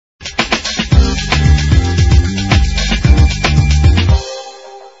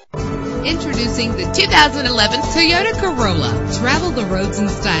Introducing the 2011 Toyota Corolla. Travel the roads in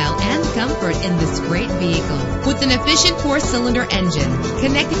style and comfort in this great vehicle. With an efficient 4-cylinder engine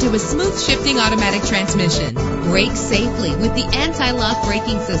connected to a smooth shifting automatic transmission. Brake safely with the anti-lock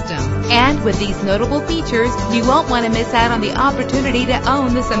braking system. And with these notable features, you won't want to miss out on the opportunity to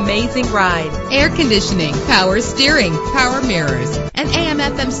own this amazing ride. Air conditioning, power steering, power mirrors, an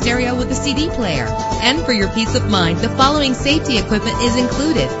AM/FM stereo with a CD player. And for your peace of mind, the following safety equipment is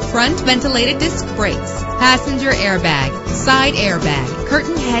included: front ventilated disc brakes, passenger airbag, side airbag,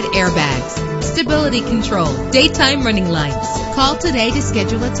 curtain head airbags, stability control, daytime running lights. Call today to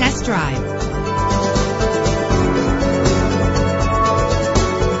schedule a test drive.